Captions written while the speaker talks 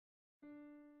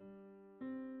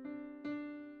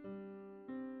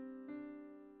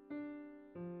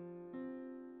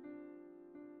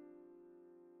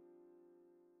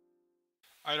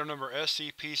Item number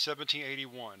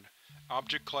SCP-1781.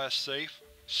 Object Class Safe.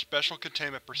 Special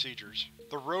Containment Procedures.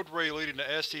 The roadway leading to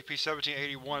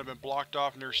SCP-1781 have been blocked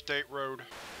off near State Road.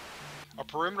 A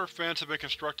perimeter fence has been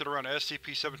constructed around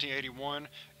SCP-1781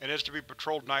 and is to be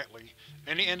patrolled nightly.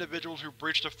 Any individuals who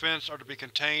breach the fence are to be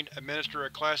contained, administered a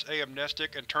Class A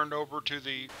amnestic, and turned over to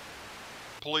the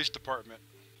Police Department.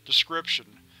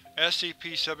 Description: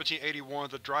 SCP-1781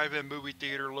 is a drive-in movie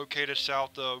theater located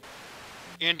south of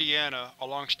Indiana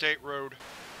along State Road.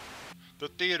 The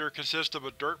theater consists of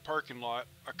a dirt parking lot,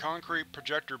 a concrete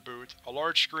projector booth, a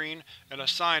large screen, and a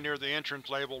sign near the entrance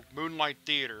labeled Moonlight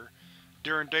Theater.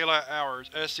 During daylight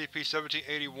hours,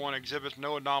 SCP-1781 exhibits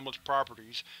no anomalous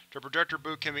properties. The projector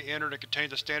booth can be entered and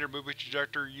contains a standard movie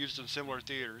projector used in similar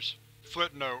theaters.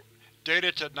 Footnote: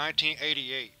 dated to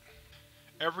 1988.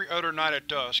 Every other night at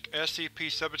dusk,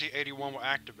 SCP-1781 will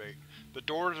activate. The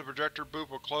doors of the projector booth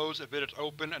will close if it is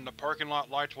open, and the parking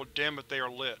lot lights will dim if they are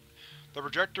lit. The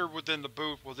projector within the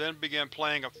booth will then begin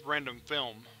playing a random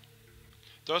film.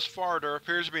 Thus far, there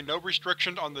appears to be no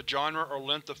restriction on the genre or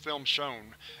length of film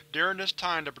shown. During this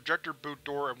time, the projector booth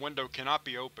door and window cannot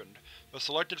be opened. The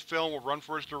selected film will run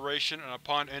for its duration, and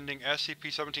upon ending,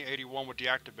 SCP-1781 will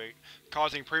deactivate,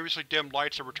 causing previously dimmed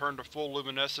lights to return to full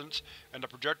luminescence, and the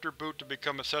projector booth to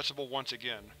become accessible once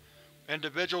again.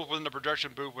 Individuals within the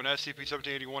projection booth when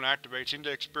SCP-1781 activates seem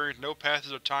to experience no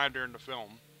passage of time during the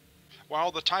film.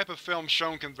 While the type of film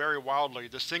shown can vary wildly,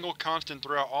 the single constant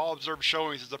throughout all observed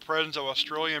showings is the presence of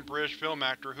Australian-British film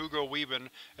actor Hugo in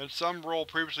some role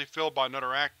previously filled by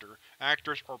another actor,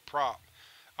 actress, or prop.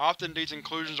 Often these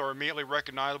inclusions are immediately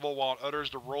recognizable, while in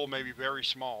others the role may be very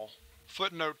small.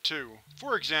 Footnote 2.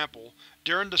 For example,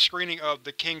 during the screening of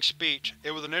The King's Speech,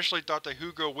 it was initially thought that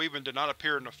Hugo did not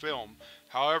appear in the film.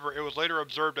 However, it was later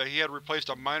observed that he had replaced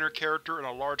a minor character in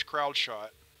a large crowd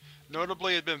shot.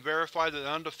 Notably, it has been verified that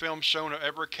none of the films shown have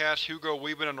ever cast Hugo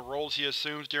in the roles he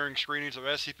assumes during screenings of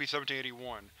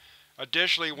SCP-1781.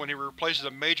 Additionally, when he replaces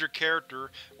a major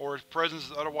character, or his presence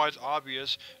is otherwise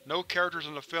obvious, no characters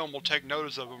in the film will take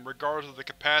notice of him, regardless of the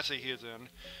capacity he is in.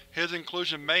 His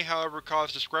inclusion may, however,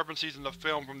 cause discrepancies in the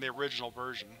film from the original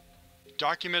version.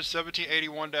 Documents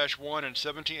 1781-1 and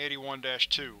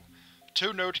 1781-2.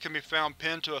 Two notes can be found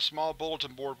pinned to a small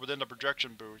bulletin board within the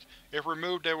projection booth. If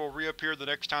removed, they will reappear the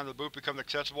next time the booth becomes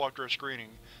accessible after a screening.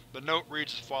 The note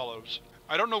reads as follows: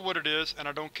 I don't know what it is, and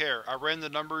I don't care. I ran the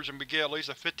numbers and we get at least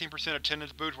a 15%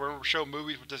 attendance boost whenever we show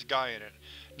movies with this guy in it.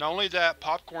 Not only that,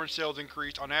 popcorn sales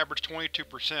increased on average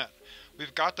 22%.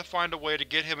 We've got to find a way to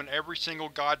get him in every single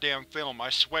goddamn film,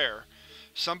 I swear.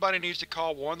 Somebody needs to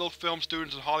call one of those film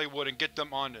students in Hollywood and get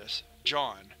them on this.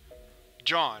 John.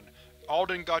 John.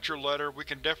 Alden got your letter, we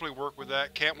can definitely work with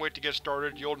that, can't wait to get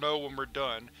started, you'll know when we're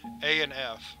done. A and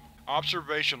F.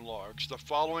 Observation logs. The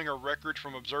following are records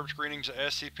from observed screenings of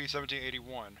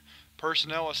SCP-1781.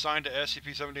 Personnel assigned to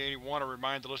SCP-1781 are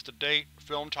reminded to list the date,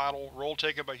 film title, role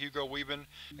taken by Hugo and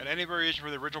any variation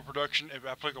from the original production if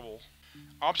applicable.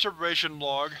 Observation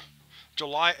log.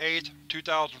 July 8,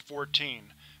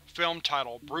 2014. Film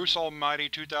title: Bruce Almighty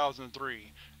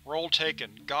 2003. Role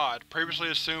taken: God, previously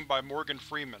assumed by Morgan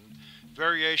Freeman.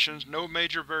 Variations: no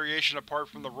major variation apart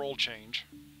from the role change.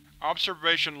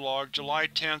 Observation log. July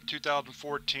 10,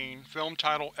 2014. Film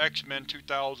title: X-Men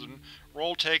 2000.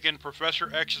 Role taken: Professor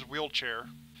X's wheelchair.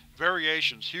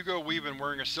 Variations: Hugo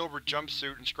wearing a silver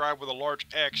jumpsuit inscribed with a large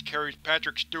X carries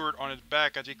Patrick Stewart on his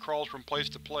back as he crawls from place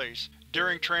to place.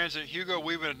 During transit, Hugo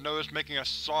is noticed making a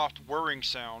soft, whirring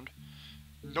sound.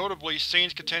 Notably,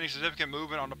 scenes containing significant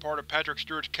movement on the part of Patrick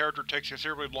Stewart's character takes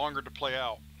considerably longer to play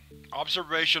out.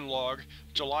 Observation log.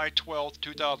 July 12,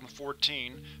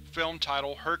 2014. Film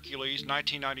title: Hercules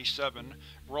 1997.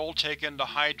 Role taken: The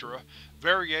Hydra.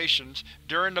 Variations: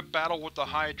 during the battle with the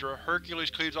Hydra, Hercules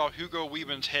cleaves off Hugo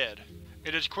Weaving's head.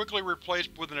 It is quickly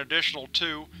replaced with an additional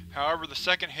two, however the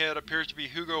second head appears to be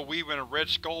Hugo Weaving in Red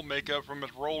Skull makeup from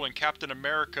his role in Captain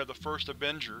America: The First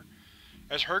Avenger.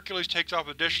 As Hercules takes off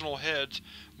additional heads,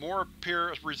 more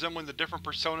appear as resembling the different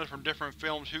personas from different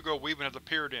films Hugo has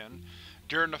appeared in.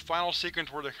 During the final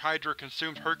sequence where the Hydra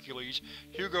consumes Hercules,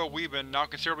 Hugo now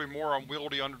considerably more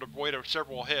unwieldy under the weight of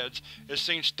several heads, is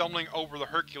seen stumbling over the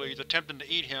Hercules, attempting to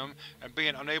eat him, and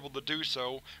being unable to do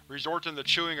so, resorting to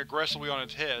chewing aggressively on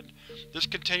his head. This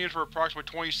continues for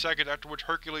approximately 20 seconds, after which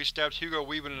Hercules stabs Hugo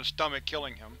in the stomach,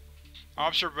 killing him.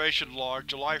 Observation log.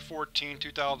 July 14,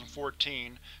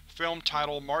 2014. Film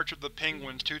title: March of the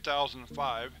Penguins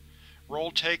 2005.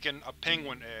 Role taken: A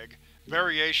penguin egg.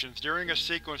 Variations: during a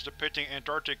sequence depicting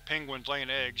Antarctic penguins laying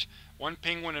eggs, one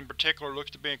penguin in particular looks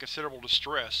to be in considerable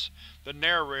distress. The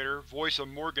narrator, voice of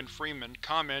Morgan Freeman,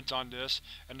 comments on this,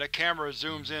 and the camera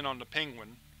zooms in on the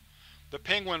penguin. The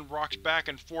penguin rocks back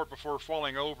and forth before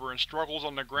falling over and struggles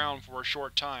on the ground for a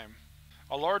short time.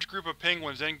 A large group of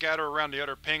penguins then gather around the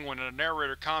other penguin and the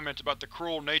narrator comments about the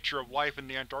cruel nature of life in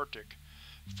the Antarctic.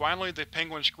 Finally, the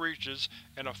penguin screeches,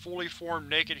 and a fully formed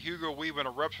naked Hugo Weaving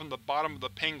erupts from the bottom of the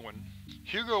penguin.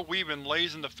 Hugo Weaving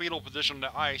lays in the fetal position on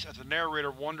the ice as the narrator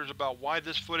wonders about why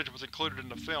this footage was included in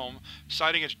the film,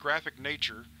 citing its graphic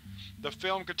nature. The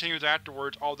film continues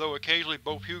afterwards, although occasionally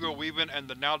both Hugo Weaving and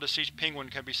the now-deceased penguin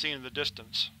can be seen in the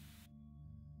distance.